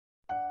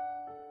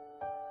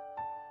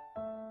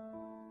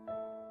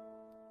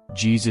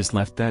Jesus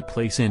left that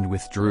place and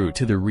withdrew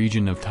to the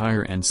region of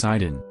Tyre and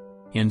Sidon.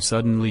 And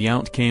suddenly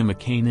out came a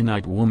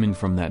Canaanite woman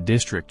from that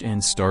district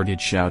and started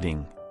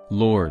shouting,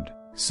 "Lord,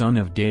 Son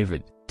of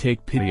David,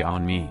 take pity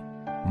on me.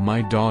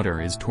 My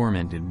daughter is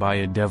tormented by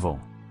a devil."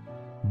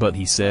 But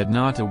he said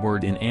not a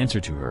word in answer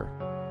to her.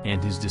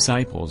 And his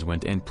disciples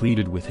went and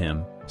pleaded with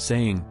him,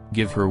 saying,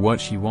 "Give her what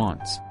she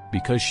wants,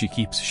 because she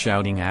keeps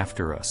shouting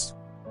after us."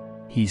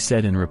 He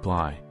said in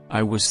reply,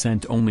 "I was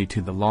sent only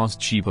to the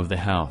lost sheep of the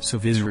house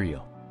of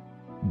Israel."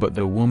 But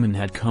the woman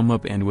had come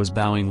up and was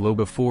bowing low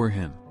before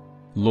him.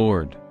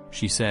 "Lord,"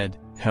 she said,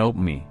 "help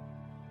me."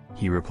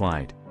 He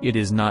replied, "It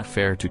is not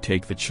fair to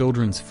take the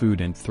children's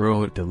food and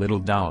throw it to little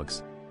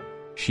dogs."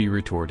 She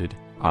retorted,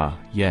 "Ah,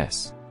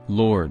 yes,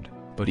 Lord,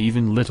 but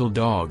even little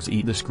dogs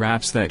eat the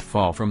scraps that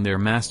fall from their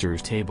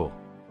master's table."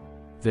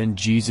 Then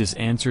Jesus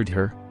answered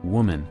her,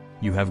 "Woman,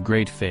 you have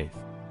great faith.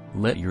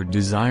 Let your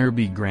desire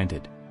be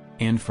granted."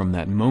 And from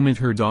that moment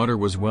her daughter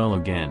was well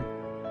again.